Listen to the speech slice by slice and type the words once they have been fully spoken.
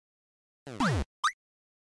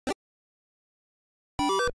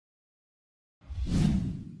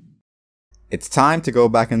It's time to go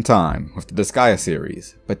back in time with the Disgaea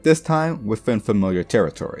series, but this time within familiar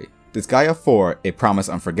territory. Disgaea 4, A Promise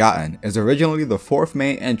Unforgotten, is originally the fourth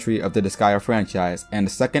main entry of the Disgaea franchise and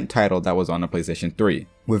the second title that was on the PlayStation 3.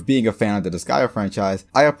 With being a fan of the Disgaea franchise,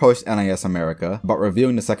 I approached NIS America about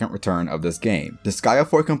reviewing the second return of this game. Disgaea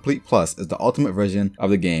 4 Complete Plus is the ultimate version of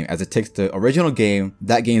the game, as it takes the original game,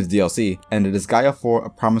 that game's DLC, and the Disgaea 4 A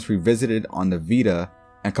Promise Revisited on the Vita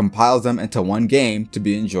and compiles them into one game to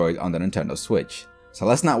be enjoyed on the Nintendo Switch. So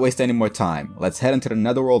let's not waste any more time, let's head into the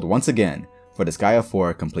Netherworld once again for Disgaea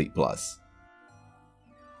 4 Complete Plus.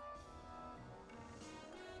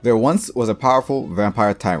 There once was a powerful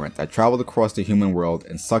vampire tyrant that traveled across the human world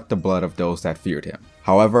and sucked the blood of those that feared him.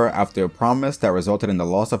 However, after a promise that resulted in the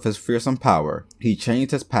loss of his fearsome power, he changed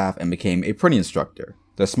his path and became a printing instructor.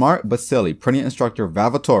 The smart but silly printing instructor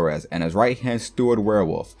Valvatores and his right-hand steward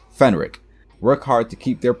werewolf, Fenric, work hard to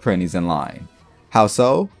keep their printies in line. How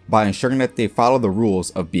so? By ensuring that they follow the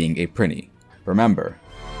rules of being a printy. Remember,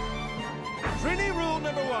 Printy rule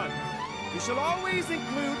number 1. You shall always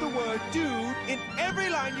include the word dude in every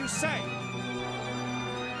line you say.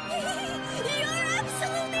 You're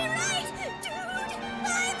absolutely right, dude!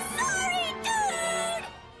 I'm sorry, dude!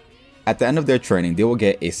 at the end of their training, they will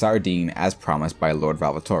get a sardine as promised by Lord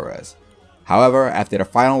Valvatores. However, after the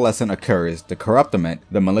final lesson occurs, the Corruptiment,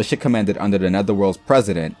 the militia commanded under the Netherworld's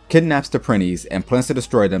president, kidnaps the printies and plans to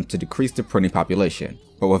destroy them to decrease the printy population.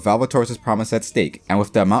 But with Valvatores' promise at stake, and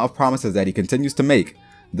with the amount of promises that he continues to make,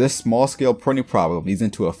 this small-scale printing problem leads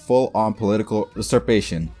into a full-on political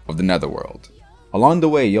usurpation of the Netherworld. Along the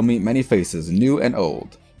way, you'll meet many faces, new and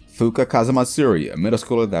old. Fuka Kazamatsuri, a middle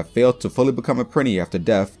schooler that failed to fully become a printy after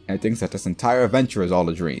death and thinks that this entire adventure is all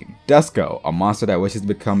a dream. Desko, a monster that wishes to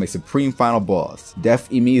become a supreme final boss. Def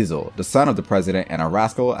Imizo, the son of the president and a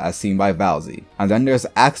rascal as seen by Valzi. And then there's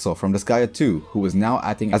Axel from Disgaea 2, who is now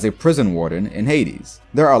acting as a prison warden in Hades.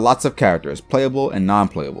 There are lots of characters, playable and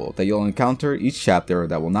non-playable, that you'll encounter each chapter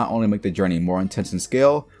that will not only make the journey more intense in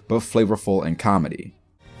scale, but flavorful in comedy.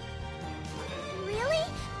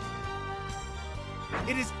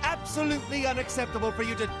 It is absolutely unacceptable for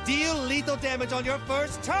you to deal lethal damage on your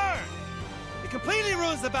first turn! It completely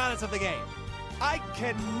ruins the balance of the game. I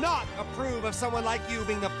cannot approve of someone like you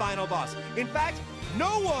being the final boss. In fact,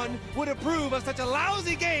 no one would approve of such a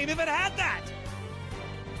lousy game if it had that!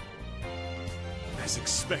 As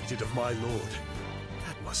expected of my lord.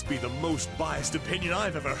 That must be the most biased opinion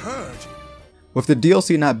I've ever heard. With the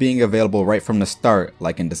DLC not being available right from the start,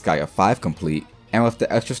 like in Disgaea 5 Complete, and with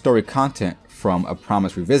the extra story content from A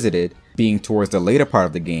Promise Revisited being towards the later part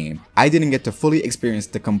of the game, I didn't get to fully experience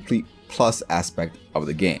the complete plus aspect of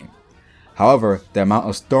the game. However, the amount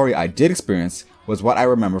of story I did experience was what I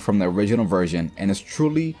remember from the original version and is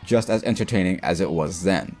truly just as entertaining as it was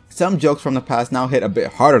then. Some jokes from the past now hit a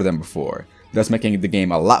bit harder than before, thus making the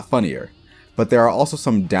game a lot funnier, but there are also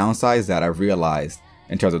some downsides that I've realized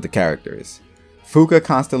in terms of the characters. Fuka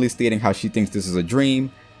constantly stating how she thinks this is a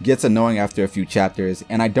dream gets annoying after a few chapters,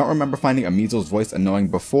 and I don't remember finding Amizo's voice annoying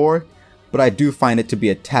before, but I do find it to be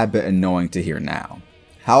a tad bit annoying to hear now.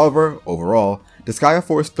 However, overall, Disgaea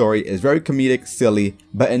 4's story is very comedic, silly,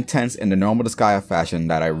 but intense in the normal Disgaea fashion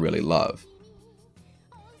that I really love.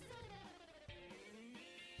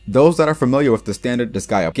 Those that are familiar with the standard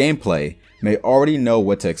Disgaea gameplay may already know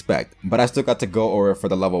what to expect, but I still got to go over it for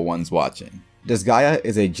the level 1s watching. Disgaea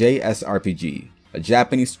is a JSRPG, a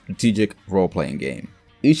Japanese strategic role-playing game.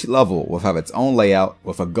 Each level will have its own layout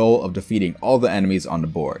with a goal of defeating all the enemies on the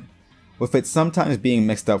board, with it sometimes being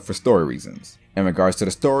mixed up for story reasons. In regards to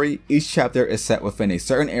the story, each chapter is set within a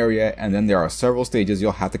certain area, and then there are several stages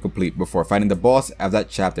you'll have to complete before fighting the boss of that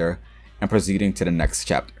chapter and proceeding to the next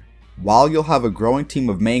chapter. While you'll have a growing team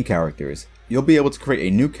of main characters, you'll be able to create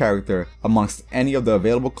a new character amongst any of the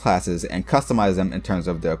available classes and customize them in terms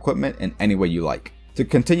of their equipment in any way you like. To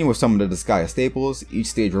continue with some of the Disgaea staples, each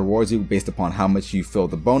stage rewards you based upon how much you fill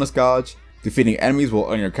the bonus gauge. Defeating enemies will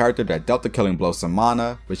earn your character that dealt the killing blow some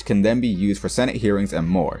mana, which can then be used for Senate hearings and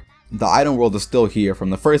more. The item world is still here from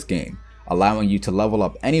the first game, allowing you to level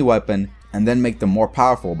up any weapon and then make them more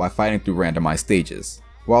powerful by fighting through randomized stages.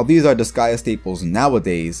 While these are Disgaea staples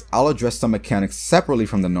nowadays, I'll address some mechanics separately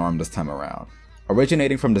from the norm this time around.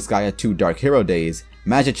 Originating from Disgaea 2 Dark Hero days,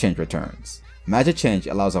 Magic Change returns. Magic Change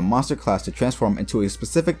allows a monster class to transform into a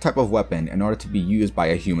specific type of weapon in order to be used by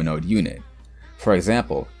a humanoid unit. For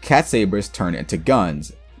example, cat sabers turn into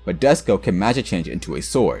guns, but Desko can Magic Change into a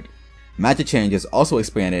sword. Magic Change is also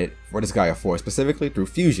expanded for Disgaea 4 specifically through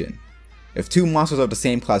fusion. If two monsters of the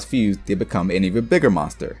same class fuse, they become an even bigger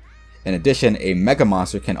monster. In addition, a Mega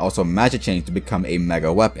Monster can also Magic Change to become a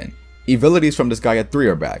Mega Weapon. Abilities from Disgaea 3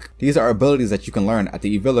 are back. These are abilities that you can learn at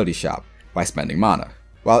the Ability Shop, by spending mana.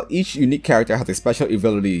 While each unique character has a special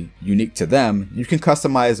ability unique to them, you can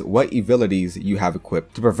customize what abilities you have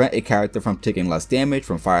equipped to prevent a character from taking less damage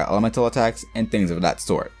from fire elemental attacks and things of that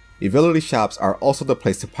sort. Ability shops are also the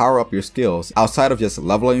place to power up your skills outside of just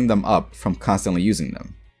leveling them up from constantly using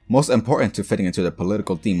them. Most important to fitting into the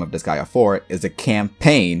political theme of Disgaea 4 is the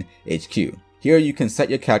Campaign HQ. Here you can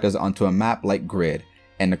set your characters onto a map-like grid,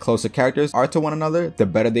 and the closer characters are to one another, the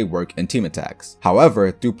better they work in team attacks.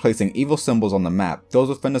 However, through placing evil symbols on the map, those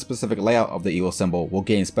within the specific layout of the evil symbol will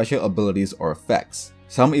gain special abilities or effects.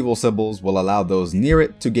 Some evil symbols will allow those near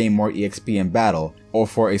it to gain more EXP in battle, or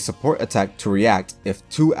for a support attack to react if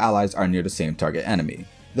two allies are near the same target enemy.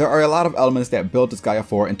 There are a lot of elements that build Disgaea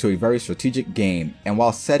 4 into a very strategic game, and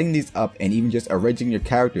while setting these up and even just arranging your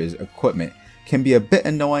character's equipment can be a bit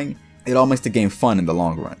annoying, it all makes the game fun in the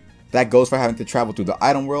long run. That goes for having to travel through the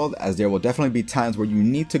item world, as there will definitely be times where you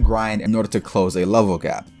need to grind in order to close a level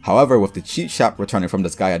gap. However, with the cheat shop returning from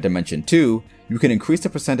Disgaea Dimension 2, you can increase the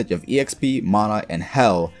percentage of EXP, mana, and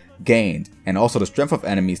hell gained, and also the strength of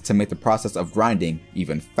enemies to make the process of grinding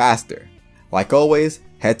even faster. Like always,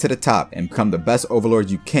 head to the top and become the best overlord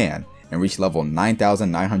you can and reach level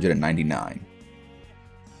 9,999.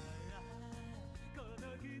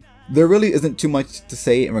 There really isn't too much to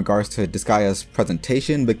say in regards to Disgaea's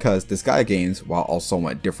presentation, because Disgaea games, while all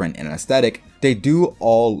somewhat different in aesthetic, they do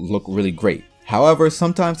all look really great. However,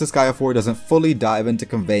 sometimes Disgaea 4 doesn't fully dive into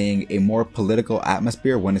conveying a more political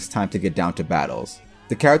atmosphere when it's time to get down to battles.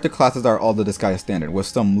 The character classes are all the Disgaea standard, with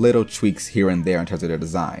some little tweaks here and there in terms of their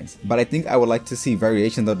designs, but I think I would like to see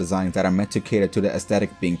variations of designs that are meant to cater to the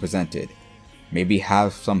aesthetic being presented. Maybe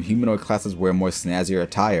have some humanoid classes wear more snazzier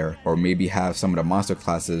attire, or maybe have some of the monster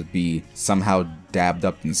classes be somehow dabbed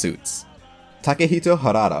up in suits. Takehito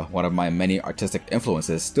Harada, one of my many artistic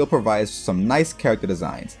influences, still provides some nice character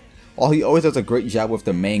designs. While he always does a great job with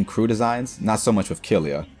the main crew designs, not so much with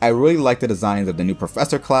Killia, I really like the designs of the new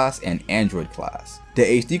Professor class and Android class. The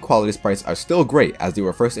HD quality sprites are still great, as they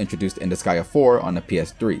were first introduced in Disgaea 4 on the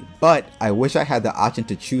PS3, but I wish I had the option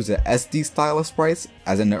to choose the SD style of sprites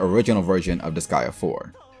as in the original version of Disgaea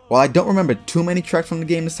 4. While I don't remember too many tracks from the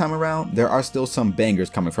game this time around, there are still some bangers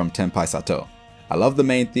coming from Tenpai Sato. I love the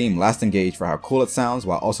main theme, Last Engage, for how cool it sounds,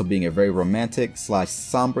 while also being a very romantic /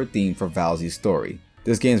 somber theme for Valzy's story.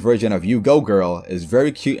 This game's version of You Go Girl is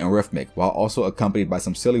very cute and rhythmic, while also accompanied by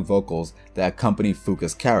some silly vocals that accompany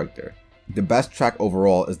Fuka's character. The best track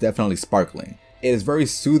overall is definitely Sparkling. It is very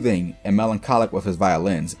soothing and melancholic with his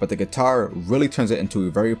violins, but the guitar really turns it into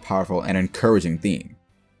a very powerful and encouraging theme.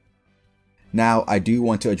 Now, I do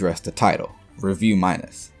want to address the title, Review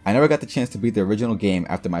Minus. I never got the chance to beat the original game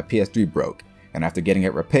after my PS3 broke, and after getting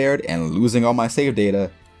it repaired and losing all my save data,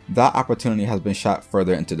 that opportunity has been shot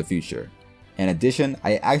further into the future. In addition,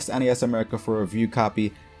 I asked NIS America for a review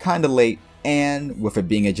copy kinda late, and with it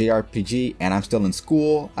being a JRPG and I'm still in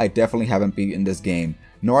school, I definitely haven't beaten this game,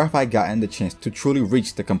 nor have I gotten the chance to truly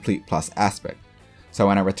reach the complete plus aspect. So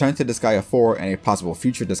when I return to Disgaea 4 and a possible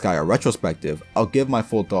future Disgaea retrospective, I'll give my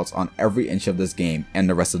full thoughts on every inch of this game and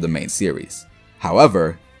the rest of the main series.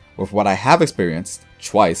 However, with what I have experienced,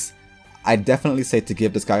 twice, I'd definitely say to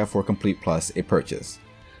give Disgaea 4 Complete Plus a purchase.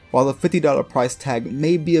 While the $50 price tag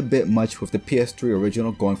may be a bit much with the PS3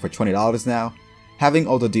 original going for $20 now, having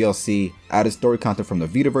all the DLC, added story content from the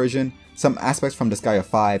Vita version, some aspects from Disgaea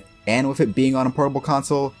 5, and with it being on a portable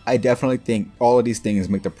console, I definitely think all of these things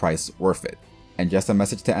make the price worth it. And just a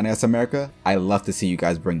message to NIS America, I love to see you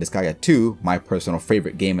guys bring Disgaea 2, my personal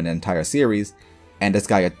favorite game in the entire series, and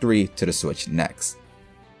Disgaea 3 to the Switch next.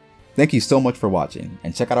 Thank you so much for watching,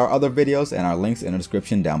 and check out our other videos and our links in the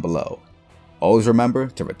description down below. Always remember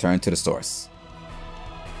to return to the source.